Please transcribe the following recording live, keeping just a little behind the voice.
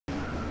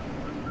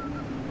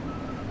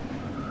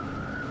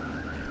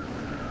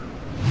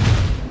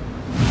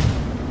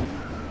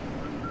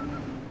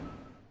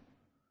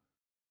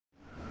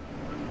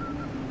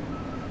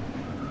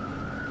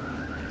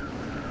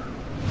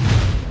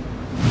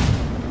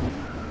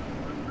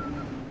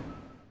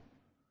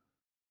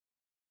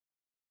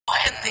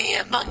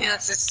Among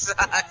Us is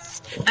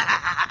sus.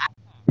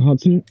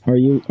 Hudson, are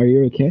you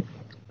okay?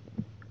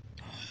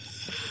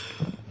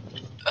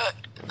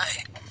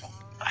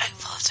 I've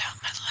lived out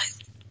my life.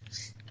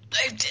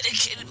 I've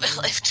dedicated my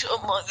life to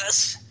Among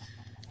Us.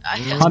 I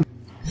have...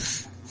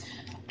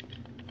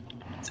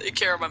 Take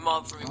care of my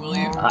mom for me, will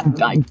you?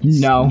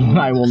 No,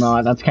 I will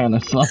not. That's kind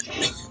of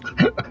sus.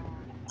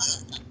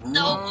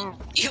 No,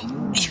 you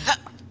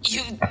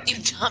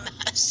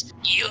dumbass.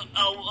 You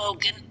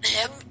awoken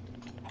him.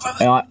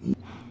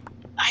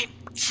 I'm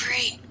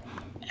free.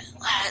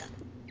 Lad.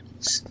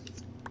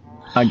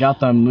 I got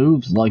them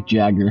moves like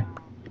Jagger.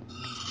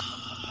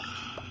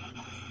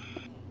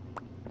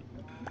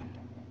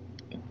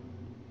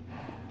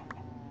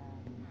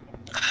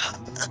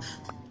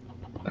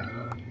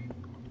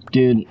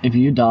 Dude, if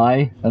you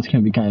die, that's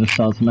gonna be kind of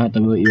sus. I'm gonna have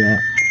to vote you out.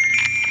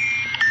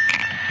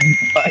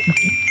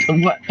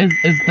 What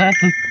is that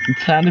the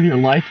sound of your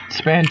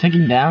lifespan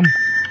ticking down?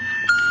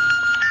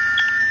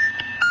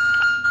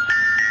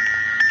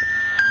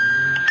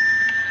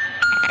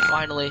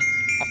 Finally,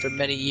 after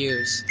many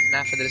years, and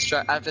after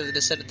the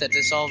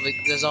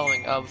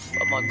dissolving of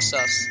Amongst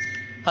Us,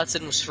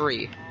 Hudson was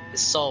free.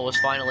 His soul was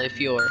finally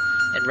pure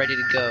and ready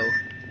to go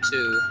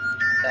to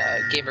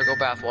Gamer Go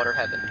Bathwater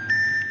Heaven.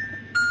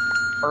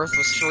 Earth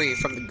was free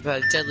from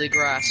the deadly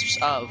grasps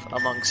of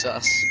Amongst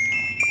Us.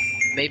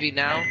 Maybe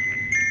now,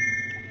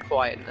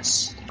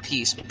 quietness and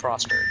peace would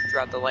prosper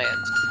throughout the land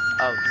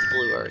of the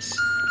Blue Earth.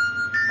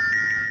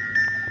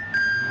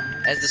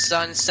 As the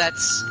sun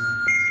sets,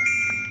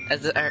 as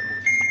the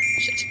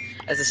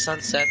sun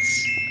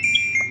sets,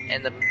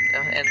 and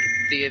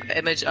the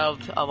image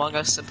of Among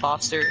Us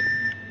imposter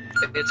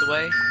fades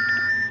away,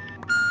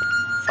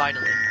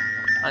 finally,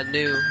 a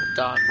new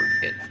dawn would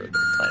begin for the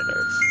planet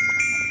Earth.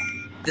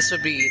 This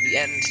would be the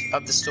end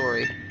of the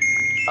story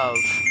of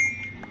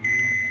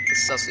the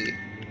Sussy.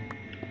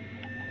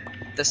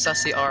 The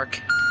Sussy arc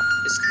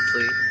is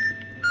complete.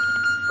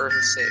 Earth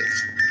is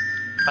saved.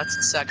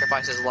 Hudson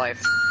sacrificed his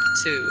life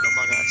to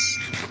Among Us.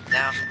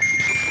 Now,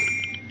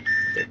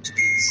 there's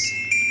peace.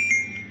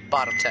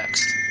 Bottom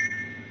text.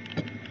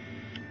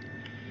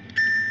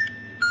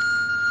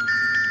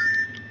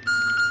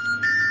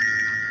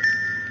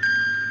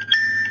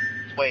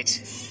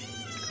 Wait.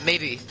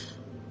 Maybe.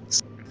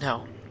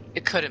 No.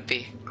 It couldn't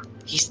be.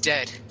 He's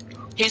dead.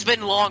 He's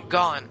been long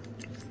gone.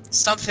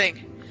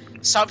 Something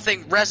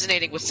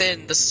resonating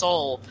within the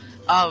soul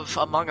of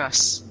Among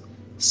Us.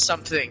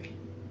 Something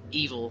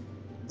evil.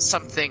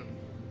 Something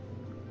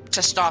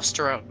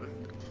testosterone.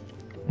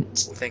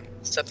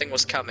 Something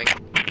was coming.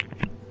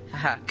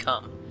 Haha,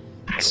 come.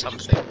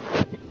 Something.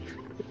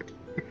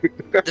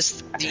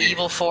 The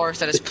evil force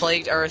that has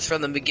plagued Earth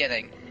from the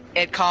beginning.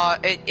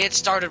 It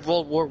started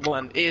World War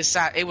I.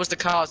 It was the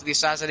cause of the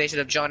assassination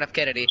of John F.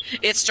 Kennedy.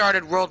 It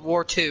started World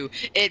War II.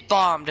 It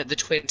bombed the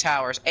Twin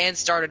Towers and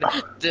started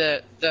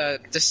the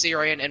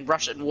Syrian and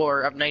Russian War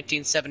of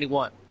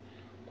 1971.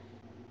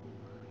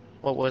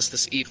 What was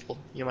this evil,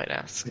 you might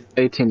ask?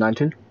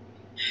 1819.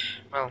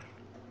 Well,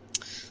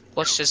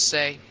 let's just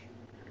say,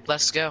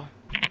 let's go.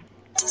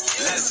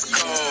 Let's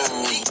go.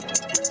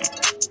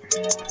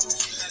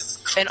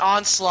 An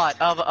onslaught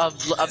of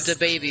the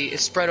baby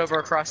is spread over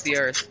across the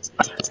earth.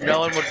 No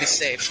one would be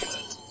safe.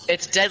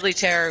 Its deadly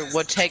terror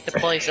would take the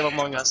place of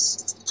Among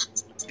Us.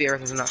 The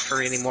earth is not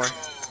free anymore.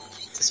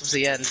 This was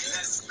the end.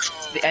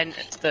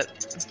 The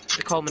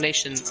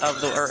culmination of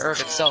the earth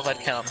itself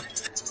had come.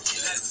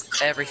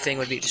 Everything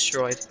would be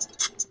destroyed.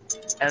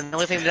 And the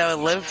only thing that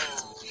would live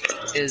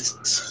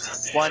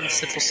is one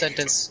simple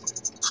sentence.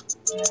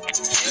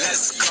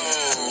 Let's go.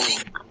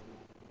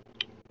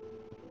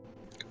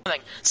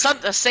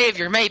 A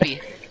savior,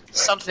 maybe.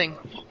 Something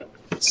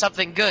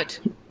good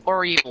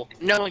or evil.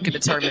 No one can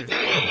determine.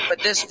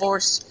 But this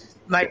force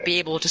might be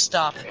able to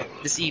stop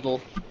this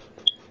evil.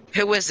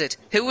 Who is it?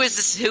 Who is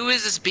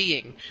this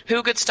being?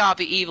 Who could stop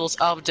the evils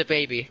of the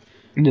baby?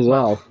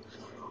 Well,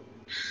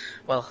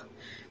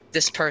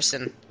 this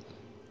person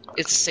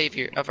is the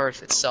savior of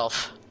Earth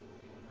itself.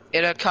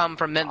 It had come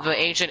from the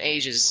ancient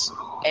ages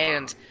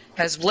and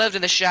has lived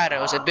in the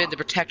shadows and been the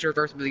protector of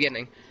Earth from the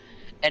beginning.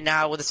 And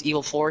now, with this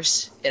evil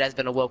force, it has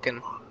been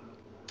awoken.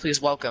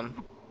 Please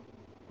welcome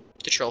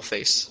the Troll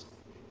Face.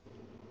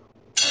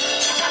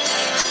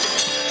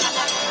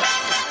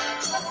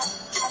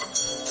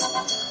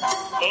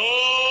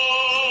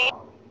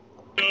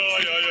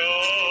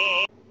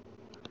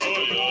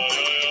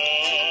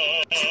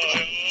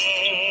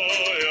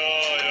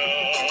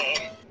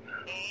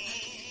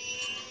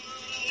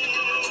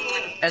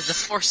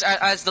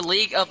 As the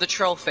League of the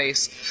Troll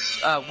Face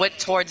went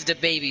towards the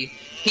baby,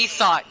 he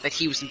thought that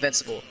he was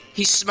invincible.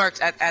 He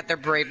smirked at their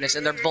braveness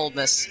and their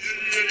boldness,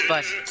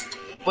 but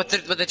with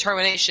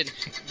determination,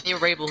 they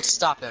were able to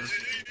stop him.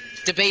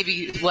 The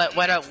baby went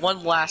out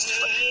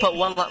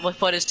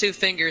put his two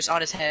fingers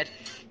on his head,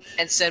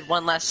 and said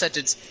one last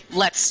sentence.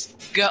 Let's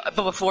go.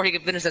 But before he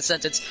could finish that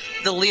sentence,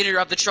 the leader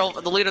of the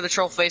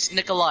troll face,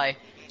 Nikolai,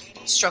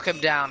 struck him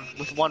down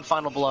with one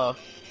final blow.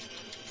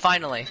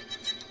 Finally,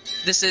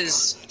 this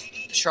is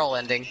the troll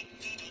ending.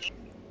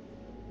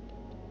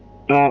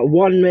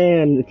 One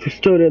man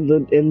stood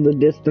in the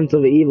distance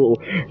of evil,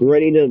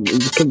 ready to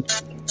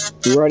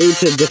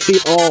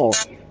defeat all.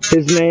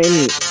 His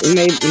name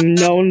may be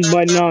known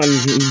by none,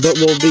 but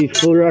will be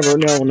forever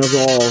known as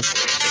all.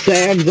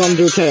 Sans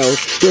Undertale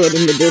stood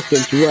in the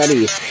distance,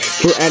 ready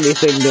for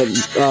anything that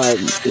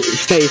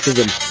faces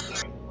him.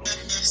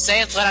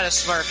 Sans let out a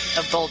smirk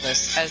of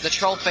boldness as the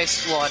troll-faced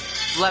squad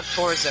leapt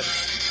towards him.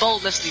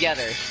 Boldness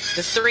together.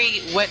 The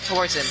three went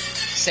towards him.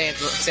 Sans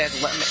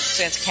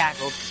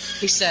cackled.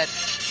 He said,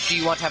 "Do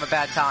you want to have a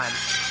bad time?"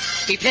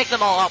 He picked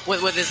them all up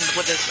with his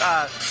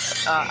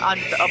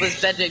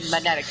bending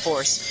magnetic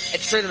force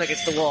and threw them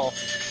against the wall.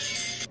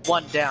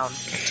 One down,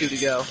 two to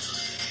go.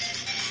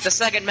 The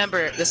second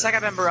member of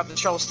the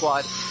troll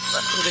squad,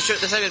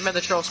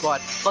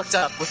 looked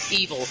up with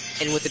evil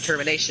and with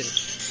determination.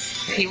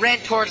 He ran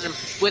towards him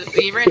with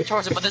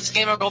his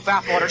Game of Gold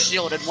bathwater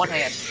shield in one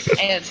hand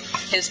and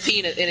his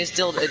peanut and his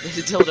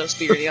dildo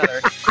spear in the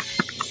other.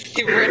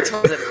 He ran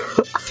towards him,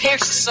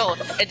 pierced his soul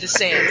into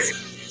Sans.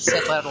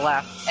 Sans let out a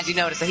laugh as he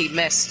noticed that he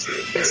missed.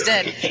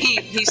 Instead,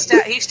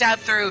 he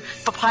stabbed through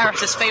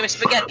Papyrus's famous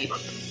spaghetti.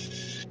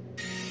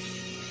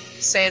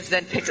 Sans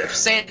then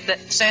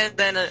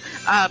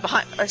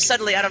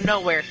suddenly out of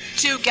nowhere,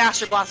 two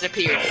gaster blasts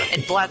appeared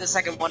and blasted the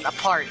second one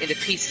apart into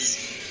pieces,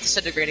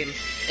 disintegrating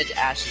into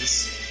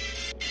ashes.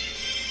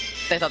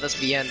 They thought this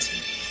would be the end.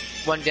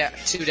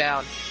 Two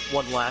down,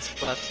 one left.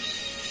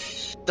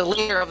 The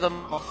leader of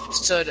them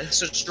stood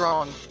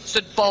strong,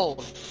 stood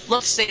bold,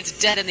 looked Sans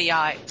dead in the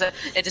eye,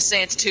 into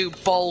Sans' two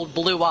bold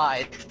blue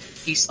eyes.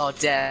 He saw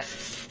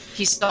death.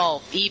 He saw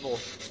evil.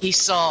 He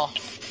saw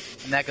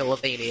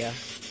megalomania.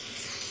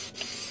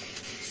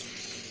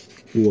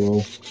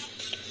 Whoa.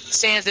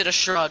 Sans did a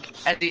shrug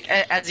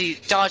as he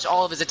dodged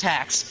all of his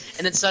attacks,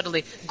 and then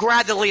suddenly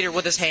grabbed the leader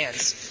with his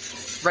hands,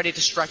 ready to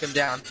strike him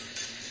down.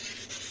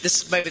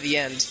 This might be the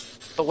end.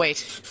 But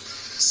wait.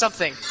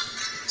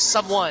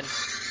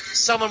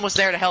 Someone was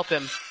there to help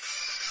him.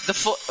 The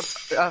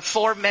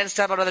four men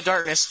stepped out of the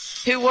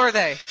darkness. Who were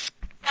they?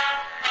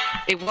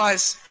 It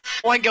was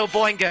Boingo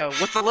Boingo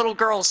with the little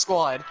girl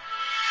squad.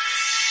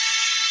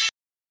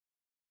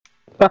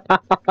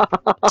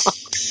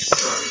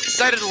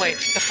 Suddenly,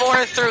 the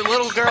four threw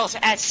little girls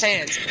at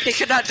Sans. He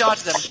could not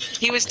dodge them.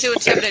 He was too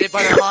intimidated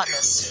by their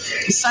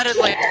hotness.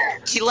 Suddenly,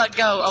 he let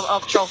go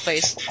of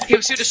Trollface. He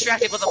was too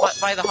distracted by the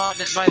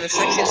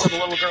sexiness of the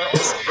little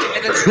girls.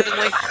 And then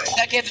suddenly,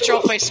 that gave the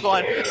Trollface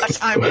squad a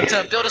time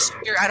to build a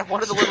spear out of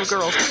one of the little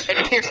girls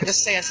and pierce into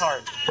Sans'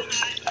 heart.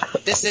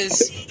 This is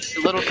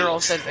the little girl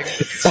sending.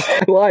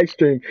 Live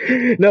stream.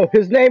 No,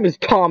 his name is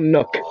Tom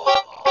Nook.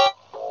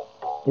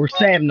 Or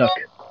Sam Nook.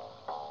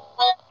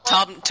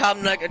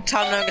 Tom Nook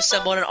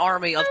assembled an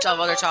army of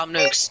other Tom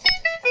Nooks.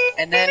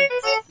 And then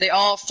they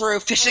all threw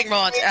fishing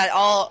rods at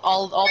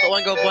all the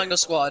Oingo Boingo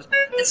squad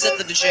and sent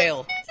them to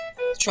jail.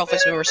 The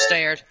Trollface member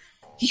stared.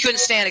 He couldn't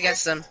stand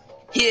against them.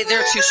 They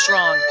were too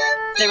strong.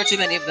 There were too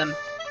many of them.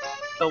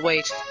 But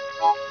wait.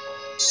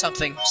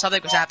 Something was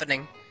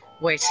happening.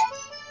 Wait.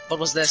 What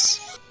was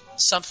this?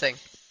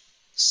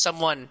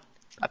 Someone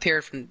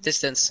appeared from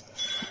distance.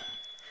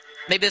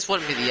 Maybe this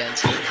wouldn't be the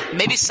end.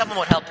 Maybe someone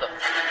would help him.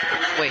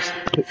 Wait.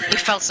 He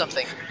felt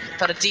something.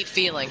 Felt a deep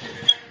feeling.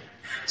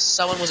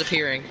 Someone was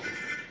appearing.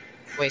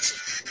 Wait.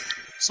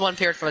 Someone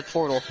appeared from a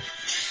portal.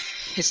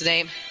 His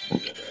name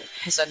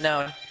is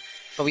unknown.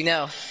 But we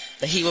know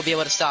that he will be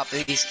able to stop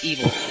these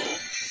evil.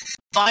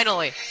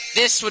 Finally,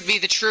 this would be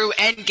the true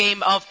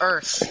endgame of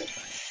Earth.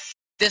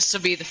 This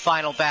would be the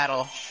final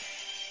battle.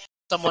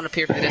 Someone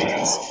appeared from the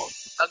distance.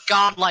 A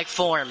godlike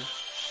form.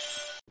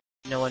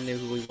 No one knew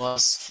who he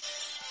was.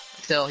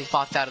 Until he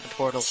popped out of the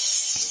portal.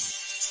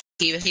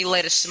 He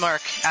made a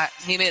smirk at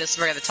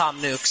the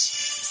Tom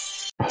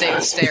Nooks. They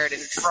stared in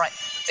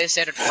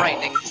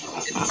frightening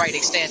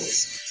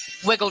stances,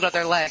 wiggled at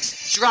their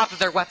legs, dropped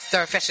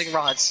their fishing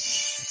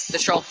rods. The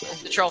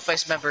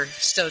troll-faced member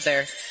stood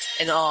there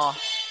in awe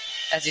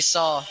as he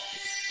saw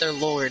their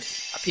lord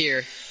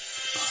appear.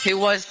 Who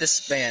was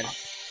this man?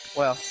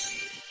 Well,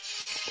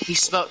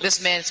 this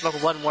man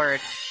spoke one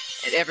word,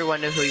 and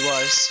everyone knew who he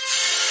was.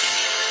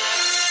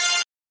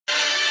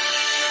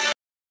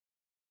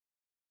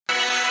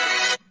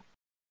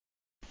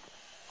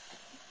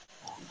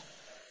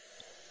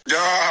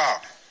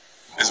 Yeah,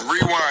 it's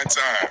rewind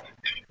time.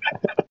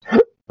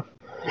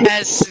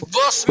 As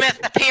Will Smith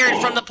appeared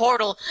from the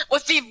portal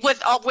with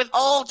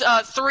all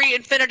three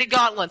Infinity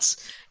Gauntlets,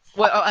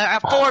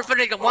 four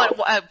Infinity Gauntlets,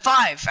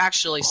 five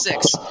actually,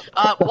 six.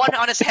 One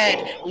on his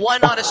head,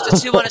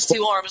 two on his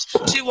two arms,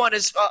 two on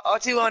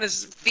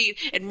his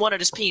feet, and one on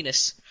his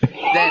penis.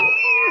 Then,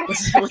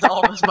 with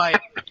all of his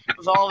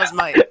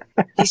might,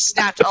 he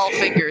snapped all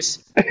fingers.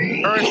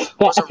 Earth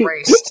was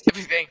erased.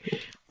 Everything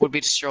would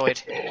be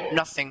destroyed.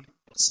 Nothing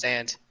would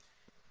stand.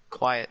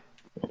 Quiet.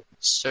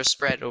 So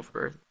spread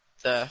over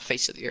the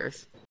face of the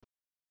earth.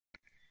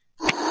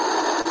 It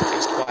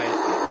was quiet.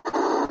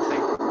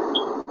 Nothing.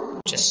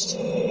 Just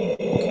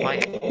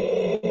quiet.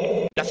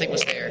 Nothing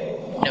was there.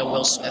 No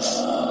Will Smith.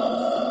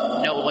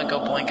 No Oingo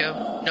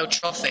Boingo. No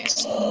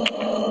Trollface.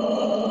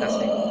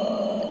 Nothing.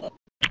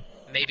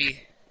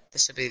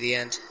 would be the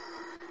end.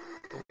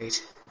 But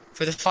wait.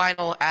 For the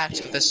final act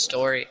of this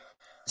story,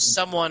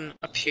 someone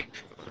appeared.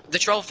 The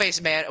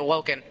troll-faced man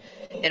awoken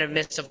in a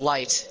mist of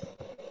light.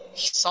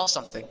 He saw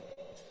something.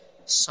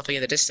 Something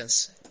in the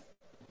distance.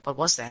 What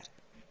was that?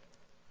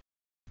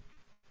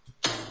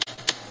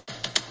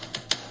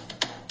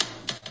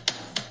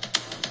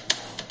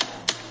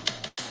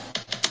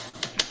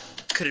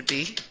 Could it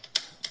be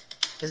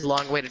his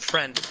long-awaited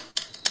friend?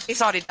 He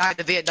thought he died in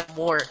the Vietnam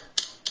War,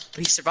 but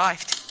he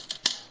survived.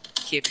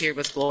 He appeared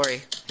with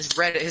glory,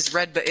 his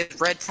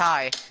red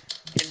tie,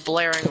 and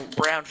blaring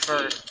brown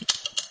fur.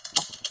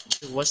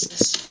 Who was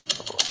this?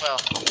 Well,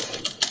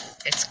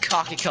 it's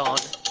Cocky Kong.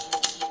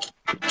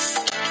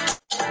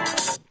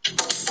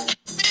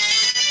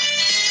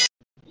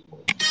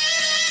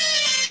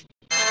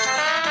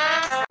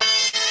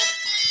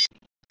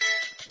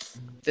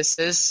 This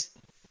is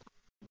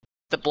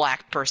the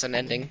black person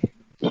ending.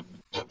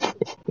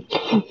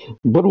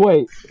 But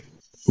wait,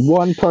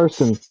 one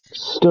person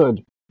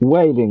stood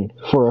waiting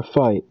for a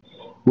fight,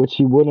 which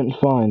he wouldn't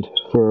find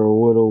for a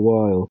little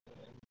while.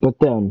 But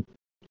then,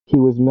 he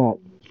was met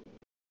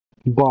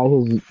by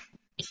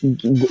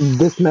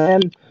this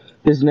man.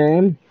 His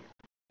name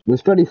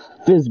was Freddy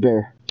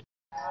Fazbear.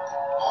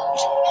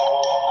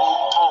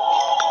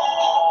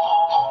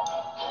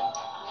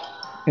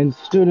 And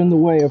stood in the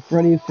way of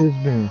Freddy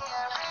Fazbear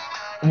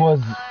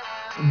was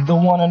the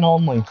one and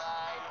only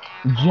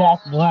Jack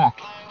Black,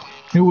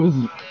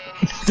 who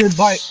stood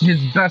by his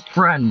best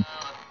friend.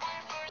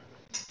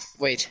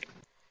 Wait.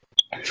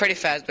 Freddy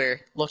Fazbear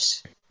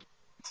looked.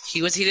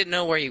 He didn't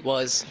know where he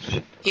was.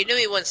 He knew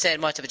he wouldn't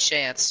stand much of a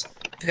chance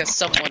because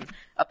someone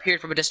appeared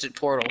from a distant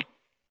portal.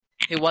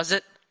 Who was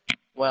it?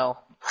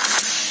 Well,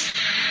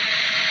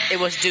 it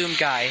was Doom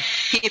Guy.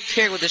 He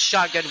appeared with a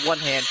shotgun in one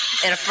hand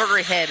and a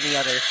furry head in the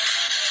other.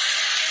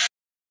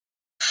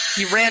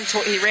 He ran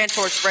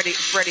towards Freddy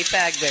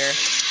Fazbear,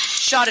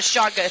 shot a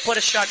shotgun, put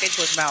a shotgun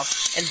into his mouth,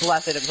 and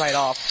blasted him right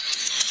off.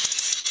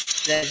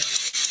 Then,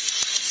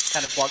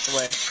 kind of walked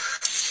away.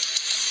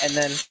 And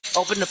then,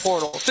 opened the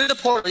portal. Through the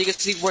portal, you could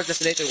see where the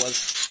destination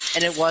was.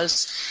 And it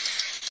was...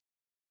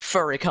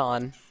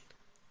 Furrycon.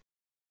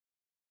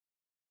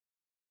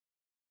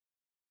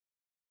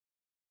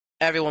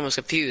 Everyone was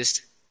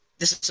confused.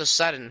 This is so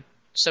sudden.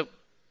 So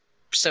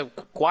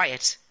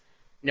quiet.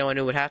 No one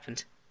knew what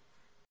happened.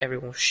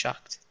 Everyone was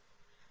shocked.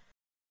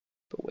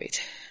 But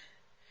wait.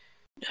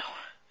 No.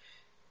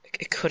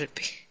 It couldn't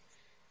be.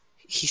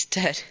 He's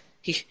dead.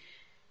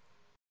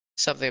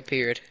 Something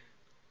appeared.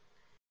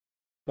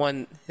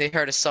 They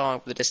heard a song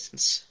from the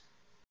distance.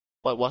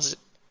 What was it?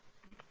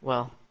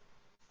 Well...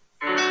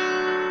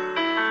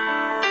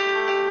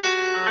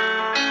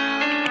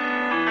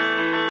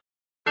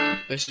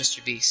 it was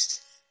Mr.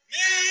 Beast.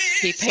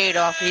 He paid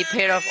off Donkey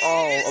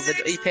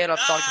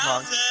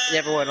Kong, and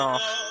everyone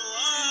off.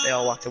 They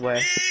all walked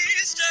away.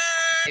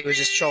 It was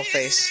just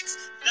Trollface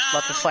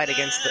left to fight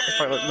against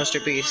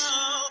Mr. Beast.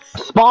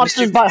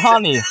 Sponsored by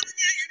Honey.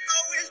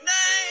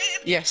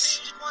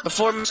 Yes.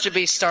 Before Mr.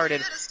 Beast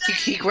started,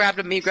 he grabbed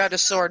a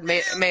sword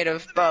made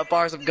of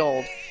bars of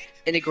gold,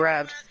 and he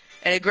grabbed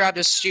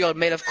a shield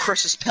made of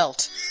Chris's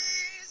pelt.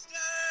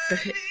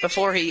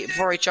 Before he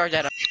charged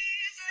at him,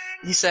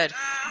 he said,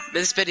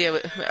 "This video,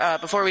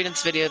 before we end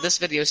this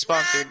video is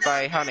sponsored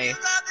by Honey."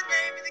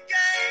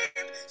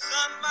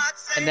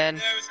 And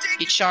then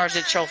he charged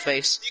at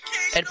Trollface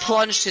and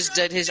plunged his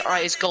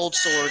gold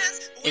sword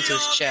into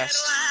his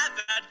chest.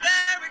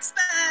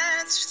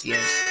 This is the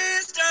end.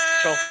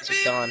 Trollface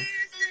is gone.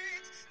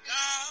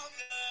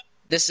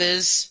 This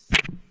is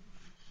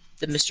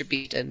the Mr.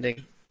 Beast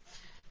ending.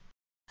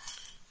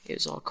 It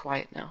is all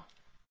quiet now.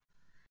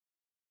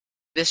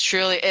 This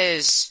truly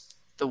is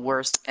the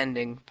worst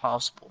ending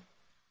possible.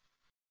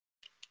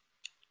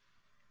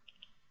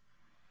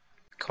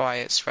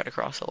 Quiet spread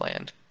across the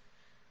land.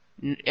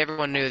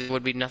 Everyone knew there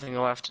would be nothing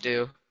left to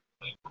do.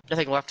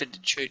 Nothing left to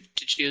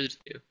choose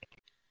to do.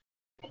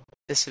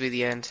 This would be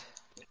the end.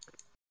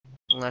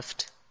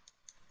 Left.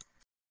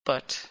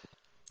 But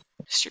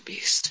Mr.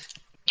 Beast.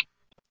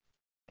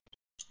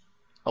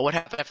 Oh, what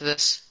happened after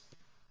this?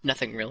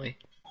 Nothing really.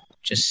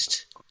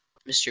 Just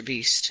Mr.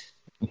 Beast.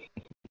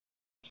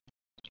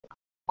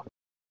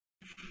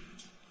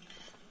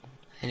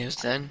 And it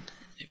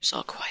was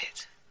all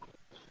quiet.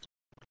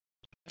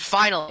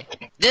 Finally,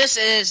 this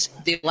is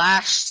the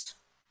last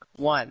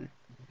one.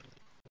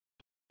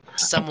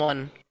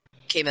 Someone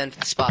came into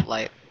the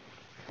spotlight.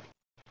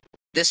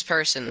 This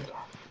person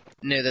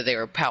knew that they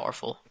were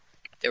powerful.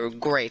 They were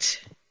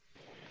great.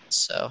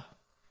 So,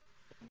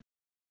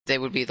 they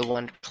would be the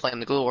one to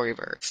claim the glory of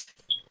Earth.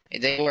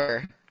 And they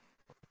were...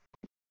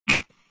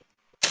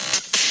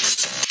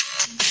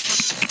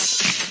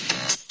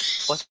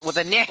 With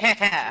a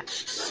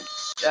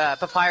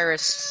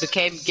Papyrus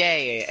became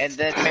gay, and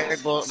then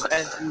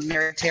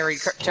married Terry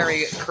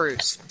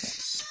Crews.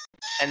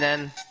 And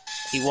then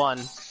he won.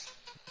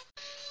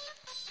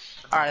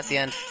 Alright, that's the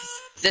end.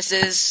 This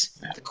is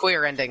the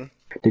queer ending.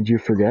 Did you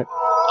forget?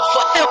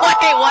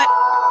 Wait, what?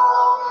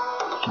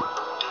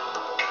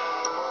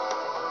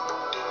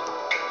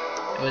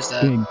 What was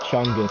that? Big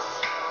Chungus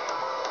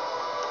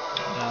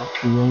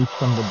No. rose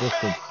from the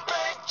distance.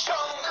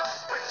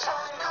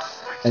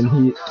 And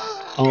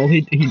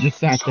he just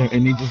sat there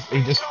and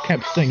he just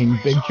kept singing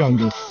Big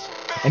Chungus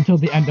until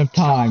the end of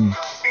time.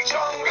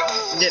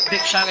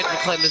 Big Chungus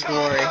proclaimed his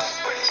glory.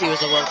 He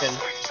was awoken,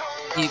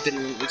 deep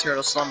in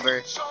eternal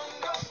slumber.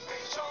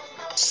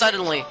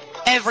 Suddenly,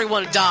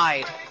 everyone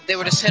died. They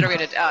were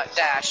disintegrated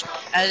dash,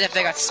 as if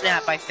they got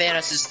snapped by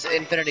Thanos'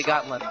 Infinity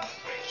Gauntlet.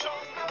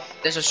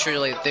 This was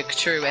truly the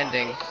true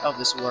ending of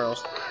this world.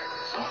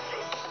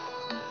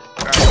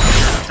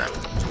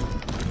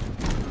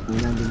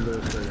 Remember